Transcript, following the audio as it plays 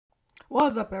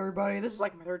What's up, everybody? This is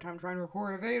like my third time trying to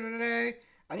record a video today.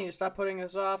 I need to stop putting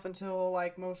this off until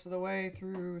like most of the way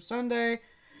through Sunday.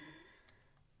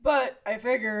 But I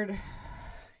figured,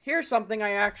 here's something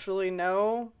I actually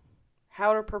know: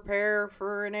 how to prepare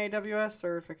for an AWS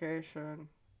certification.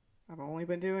 I've only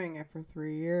been doing it for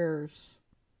 3 years.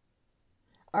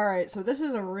 Alright, so this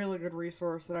is a really good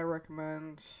resource that I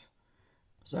recommend.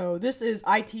 So this is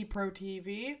IT Pro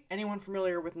TV. Anyone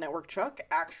familiar with Network Chuck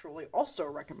actually also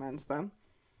recommends them.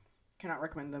 Cannot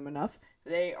recommend them enough.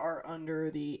 They are under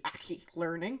the Aki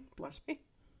Learning. Bless me.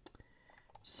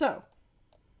 So,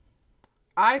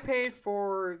 I paid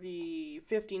for the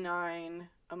 $59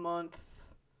 a month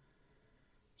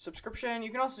subscription.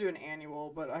 You can also do an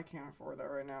annual, but I can't afford that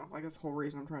right now. Like, that's the whole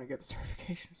reason I'm trying to get the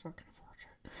certification, so I can afford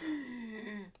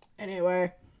it.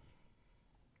 Anyway,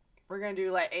 we're going to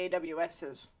do like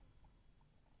AWS's.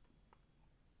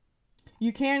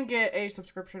 You can get a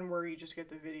subscription where you just get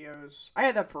the videos. I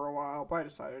had that for a while, but I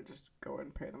decided to just go ahead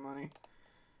and pay the money.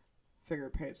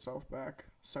 Figured it'd pay itself back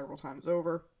several times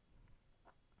over.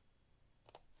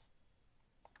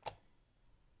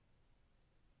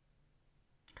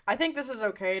 I think this is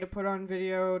okay to put on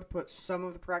video, to put some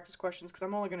of the practice questions, because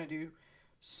I'm only going to do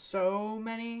so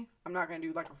many. I'm not going to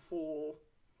do like a full,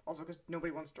 also because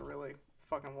nobody wants to really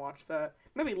fucking watch that.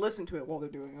 Maybe listen to it while they're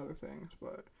doing other things,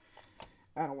 but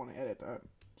I don't want to edit that,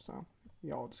 so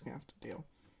y'all just gonna have to deal.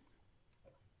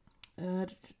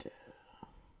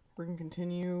 We're gonna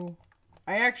continue.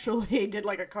 I actually did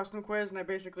like a custom quiz, and I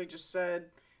basically just said,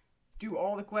 do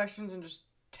all the questions and just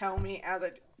tell me as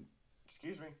I,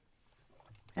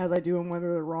 as I do them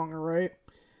whether they're wrong or right.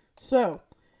 So,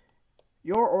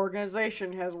 your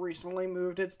organization has recently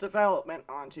moved its development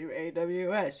onto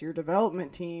AWS. Your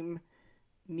development teams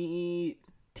need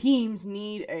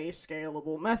a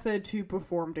scalable method to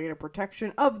perform data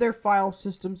protection of their file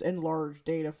systems and large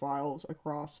data files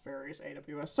across various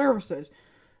AWS services.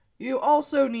 You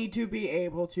also need to be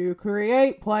able to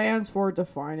create plans for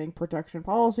defining protection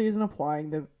policies and apply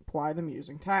them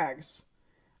using tags.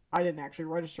 I didn't actually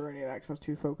register any of that because I was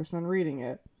too focused on reading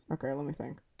it. Okay, let me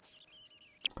think.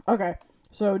 Okay,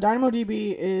 so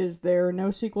DynamoDB is their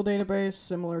NoSQL database,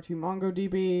 similar to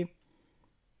MongoDB.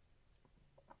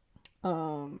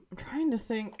 I'm trying to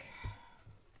think.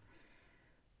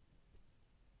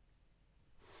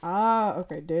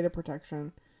 Okay, data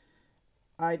protection.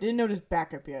 I didn't notice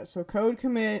backup yet. So code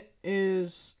commit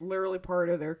is literally part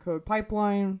of their code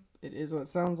pipeline. It is what it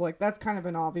sounds like. That's kind of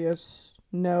an obvious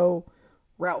no.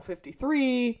 Route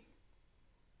 53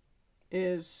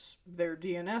 is their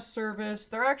DNS service.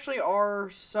 There actually are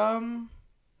some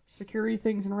security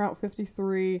things in Route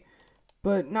 53,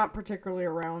 but not particularly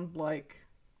around, like,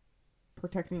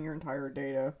 protecting your entire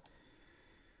data.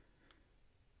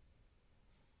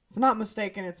 If I'm not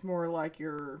mistaken, it's more like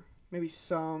your, maybe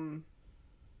some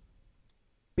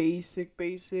basic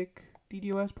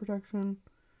DDoS protection.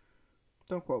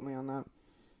 Don't quote me on that.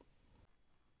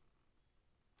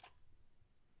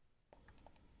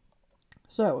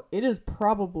 So, it is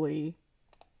probably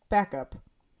backup.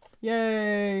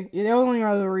 Yay! The only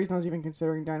other reason I was even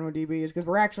considering DynamoDB is because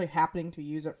we're actually happening to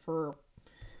use it for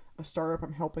a startup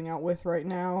I'm helping out with right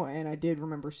now, and I did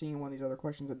remember seeing one of these other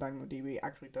questions that DynamoDB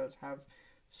actually does have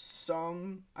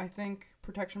some, I think,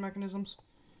 protection mechanisms.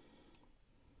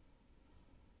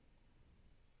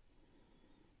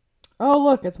 Oh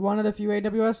look, it's one of the few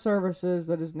AWS services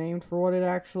that is named for what it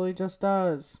actually just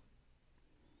does.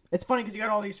 It's funny because you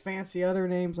got all these fancy other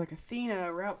names like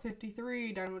Athena, Route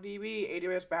 53, DynamoDB,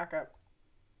 AWS Backup.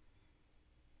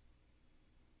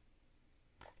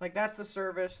 Like, that's the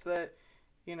service that,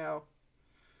 you know,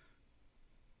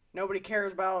 nobody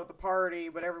cares about at the party,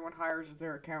 but everyone hires as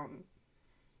their accountant.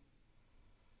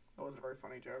 That was a very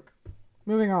funny joke.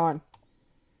 Moving on.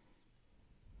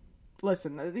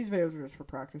 Listen, these videos are just for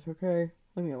practice, okay?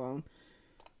 Leave me alone.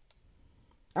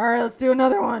 Alright, let's do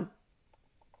another one.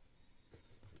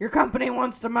 Your company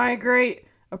wants to migrate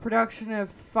a production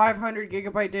of 500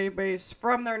 gigabyte database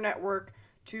from their network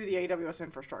to the AWS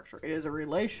infrastructure. It is a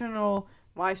relational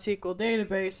MySQL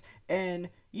database,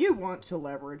 and you want to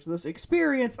leverage this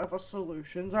experience of a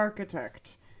solutions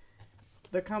architect.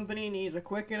 The company needs a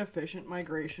quick and efficient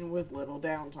migration with little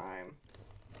downtime.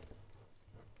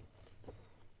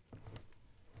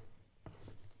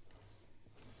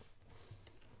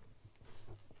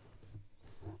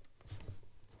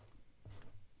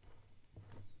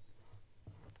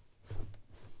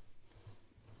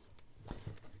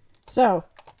 So,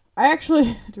 I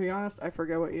actually, to be honest, I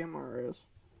forget what EMR is.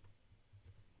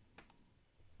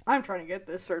 I'm trying to get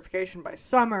this certification by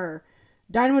summer.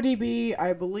 DynamoDB,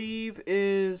 I believe,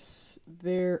 is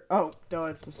their... Oh, no,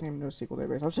 it's the same NoSQL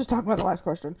database. I was just talking about the last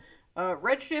question.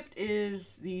 Redshift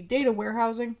is the data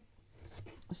warehousing.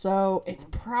 So, it's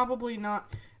probably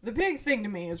not... The big thing to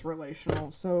me is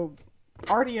relational. So,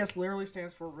 RDS literally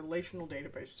stands for Relational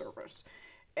Database Service.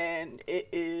 And it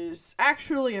is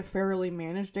actually a fairly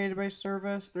managed database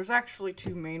service. There's actually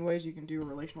two main ways you can do a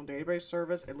relational database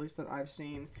service, at least that I've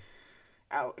seen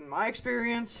out in my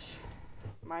experience.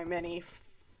 My many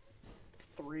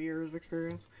 3 years of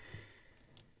experience.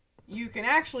 You can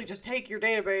actually just take your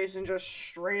database and just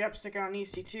straight up stick it on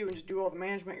EC2 and just do all the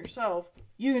management yourself.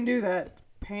 You can do that.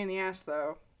 Pain in the ass,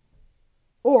 though.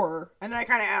 Or, and then I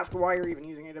kind of ask why you're even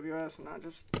using AWS and not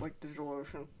just, like,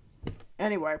 DigitalOcean.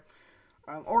 Anyway,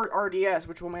 or RDS,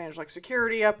 which will manage, like,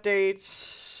 security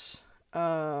updates.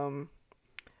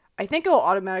 I think it'll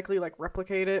automatically, like,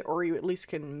 replicate it, or you at least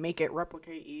can make it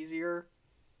replicate easier.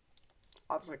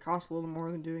 Obviously, it costs a little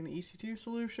more than doing the EC2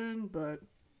 solution, but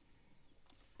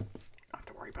don't have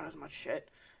to worry about as much shit.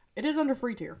 It is under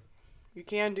free tier. You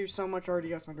can do so much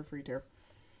RDS under free tier.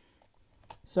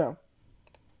 So,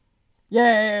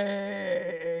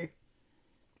 yay!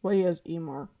 Well, he has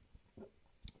EMR.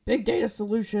 Big data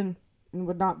solution and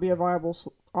would not be a viable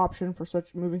option for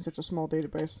moving such a small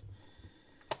database.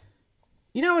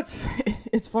 You know,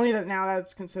 it's funny that now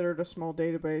that's considered a small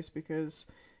database because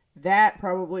that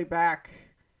probably probably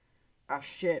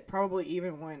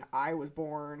even when I was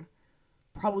born,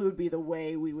 probably would be the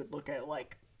way we would look at,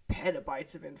 like,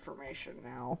 petabytes of information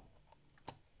now.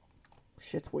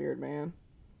 Shit's weird, man.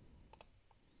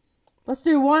 Let's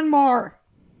do one more.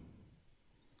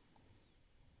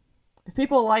 If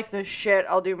people like this shit,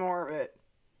 I'll do more of it.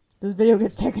 This video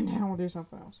gets taken down, we'll do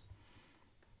something else.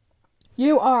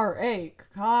 You are a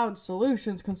cloud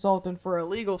solutions consultant for a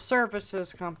legal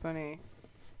services company.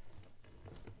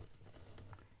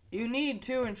 You need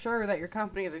to ensure that your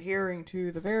company is adhering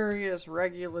to the various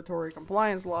regulatory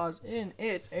compliance laws in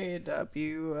its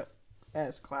AWS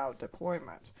Cloud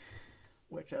deployment.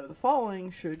 Which of the following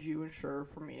should you ensure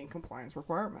for meeting compliance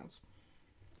requirements?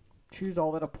 Choose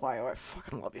all that apply. Oh, I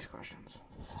fucking love these questions.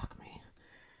 Fuck me.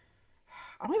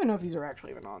 I don't even know if these are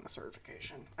actually even on the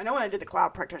certification. I know when I did the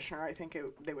cloud practitioner, I think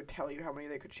they would tell you how many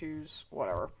they could choose.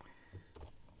 Whatever.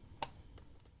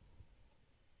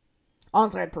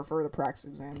 Honestly, I'd prefer the practice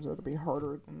exams, though, to be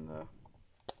harder than the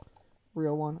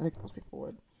real one. I think most people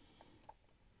would.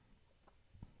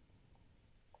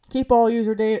 Keep all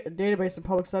user database in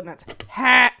public subnets.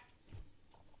 Ha!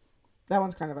 That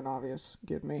one's kind of an obvious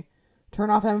give me. Turn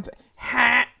off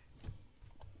ha!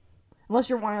 Unless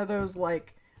you're one of those,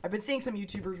 like, I've been seeing some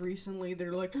YouTubers recently that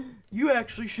are like, you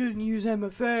actually shouldn't use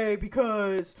MFA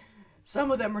because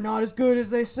some of them are not as good as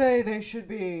they say they should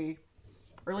be.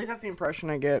 Or at least that's the impression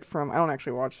I get from, I don't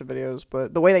actually watch the videos,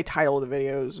 but the way they title the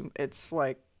videos, it's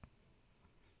like,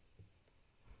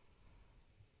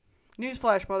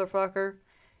 newsflash, motherfucker.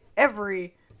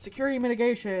 Every security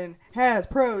mitigation has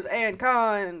pros and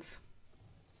cons.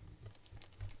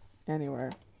 Anyway.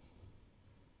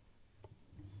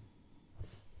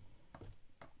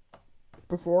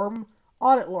 Perform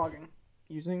audit logging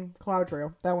using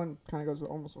CloudTrail. That one kind of goes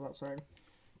almost without saying.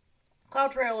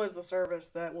 CloudTrail is the service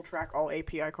that will track all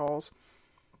API calls,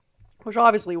 which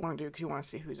obviously you want to do because you want to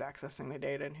see who's accessing the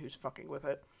data and who's fucking with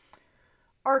it.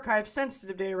 Archive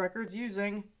sensitive data records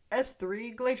using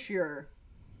S3 Glacier.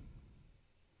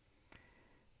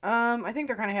 I think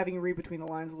they're kind of having you read between the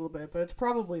lines a little bit, but it's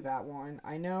probably that one.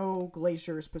 I know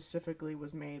Glacier specifically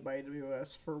was made by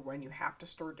AWS for when you have to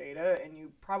store data, and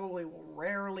you probably will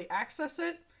rarely access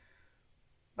it,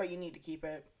 but you need to keep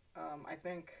it. I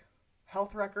think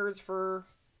health records for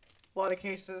a lot of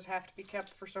cases have to be kept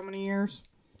for so many years.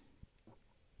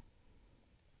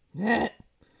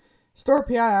 Store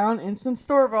PI on instant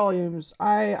store volumes.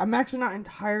 I'm actually not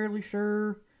entirely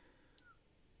sure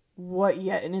what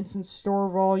yet an instant store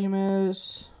volume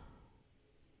is,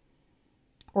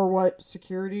 or what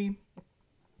security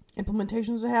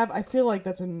implementations they have. I feel like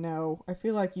that's a no. I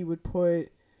feel like you would put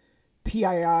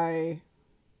PII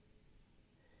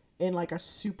in like a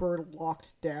super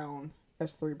locked down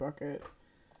S3 bucket.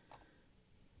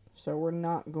 So we're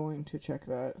not going to check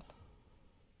that.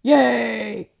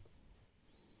 Yay!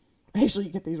 I usually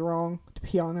get these wrong, to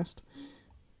be honest.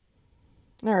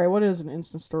 Alright, what is an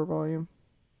instant store volume?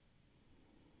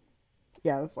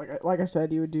 Yeah, that's like I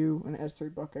said, you would do an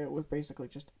S3 bucket with basically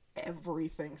just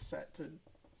everything set to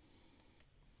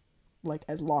like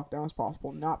as locked down as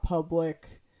possible. Not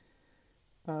public.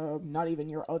 Not even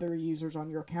your other users on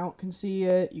your account can see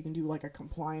it. You can do like a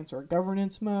compliance or a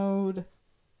governance mode.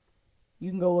 You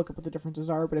can go look up what the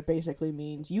differences are, but it basically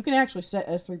means you can actually set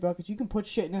S3 buckets. You can put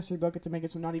shit in S3 buckets to make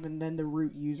it so not even then the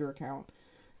root user account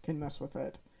can mess with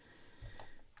it.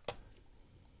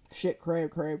 Shit cray,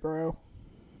 bro.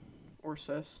 Or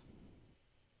sis.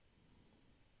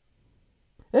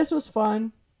 This was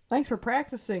fun. Thanks for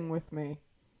practicing with me.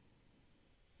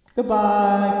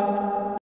 Goodbye.